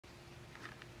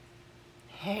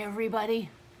Hey everybody,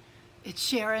 it's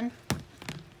Sharon,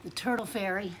 the Turtle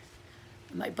Fairy,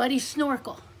 and my buddy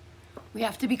Snorkel. We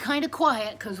have to be kind of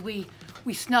quiet because we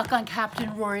snuck on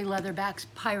Captain Rory Leatherback's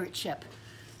pirate ship.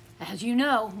 As you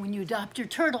know, when you adopt your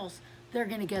turtles, they're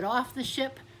going to get off the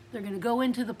ship, they're going to go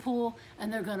into the pool,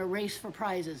 and they're going to race for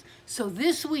prizes. So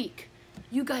this week,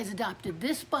 you guys adopted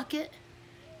this bucket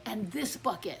and this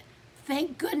bucket.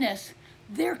 Thank goodness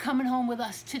they're coming home with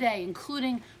us today,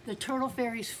 including the Turtle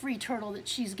Fairy's free turtle that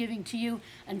she's giving to you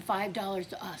and $5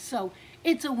 to us. So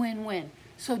it's a win-win.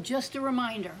 So just a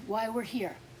reminder why we're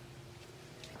here.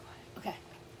 Okay,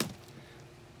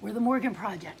 we're the Morgan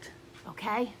Project,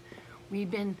 okay?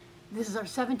 This is our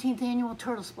 17th annual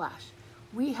Turtle Splash.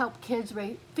 We help kids,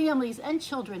 families, and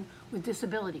children with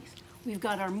disabilities. We've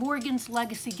got our Morgan's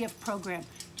Legacy Gift Program.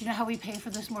 Do you know how we pay for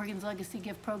this Morgan's Legacy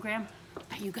Gift Program?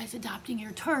 By you guys adopting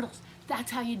your turtles.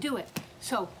 That's how you do it.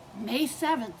 So May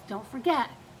 7th, don't forget,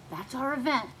 that's our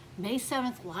event. May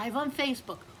 7th, live on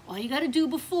Facebook. All you gotta do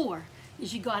before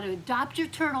is you gotta adopt your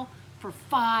turtle for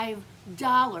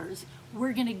 $5.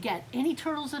 We're gonna get any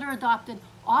turtles that are adopted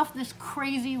off this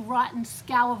crazy, rotten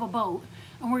scow of a boat,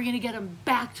 and we're gonna get them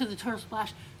back to the Turtle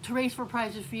Splash to race for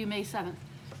prizes for you May 7th.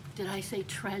 Did I say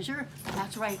treasure?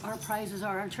 That's right, our prizes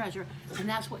are our treasure, and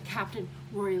that's what Captain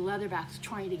Rory Leatherback's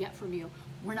trying to get from you.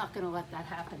 We're not gonna let that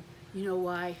happen. You know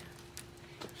why?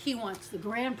 He wants the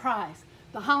grand prize,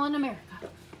 the Holland America.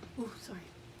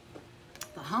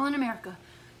 The Holland America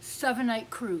 7-night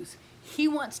cruise. He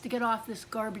wants to get off this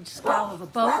garbage scow of a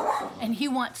boat, and he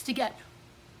wants to get,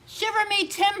 shiver me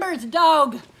timbers,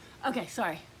 dog. Okay,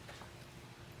 sorry.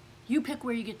 You pick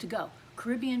where you get to go.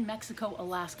 Caribbean, Mexico,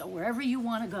 Alaska, wherever you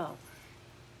want to go.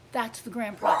 That's the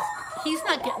grand prize. He's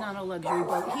not getting on a luxury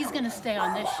boat. He's going to stay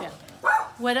on this ship.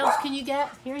 What else can you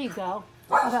get? Here you go.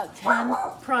 About 10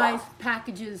 prize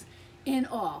packages in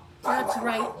all. That's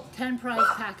right, 10 prize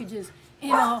packages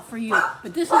in all for you.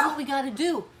 But this is what we got to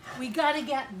do. We got to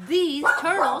get these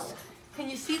turtles. Can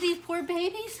you see these poor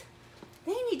babies?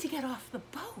 They need to get off the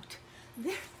boat.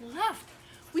 They're left.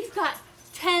 We've got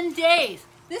 10 days.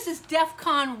 This is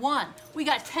DEFCON 1. We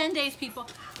got 10 days, people.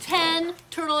 10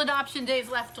 turtle adoption days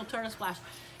left till Turtle Splash.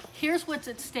 Here's what's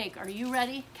at stake. Are you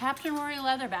ready? Captain Rory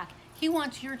Leatherback, he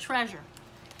wants your treasure.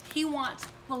 He wants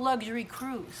the luxury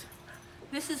cruise.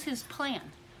 This is his plan.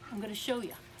 I'm going to show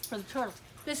you for the turtles.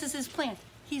 This is his plan.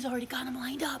 He's already got them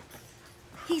lined up.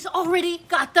 He's already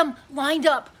got them lined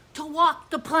up to walk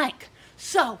the plank.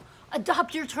 So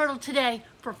adopt your turtle today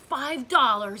for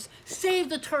 $5. Save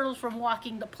the turtles from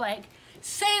walking the plank.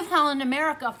 Save Holland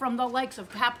America from the likes of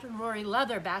Captain Rory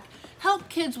Leatherback. Help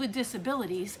kids with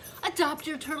disabilities. Adopt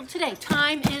your turtle today.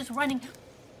 Time is running.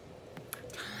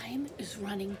 Time is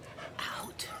running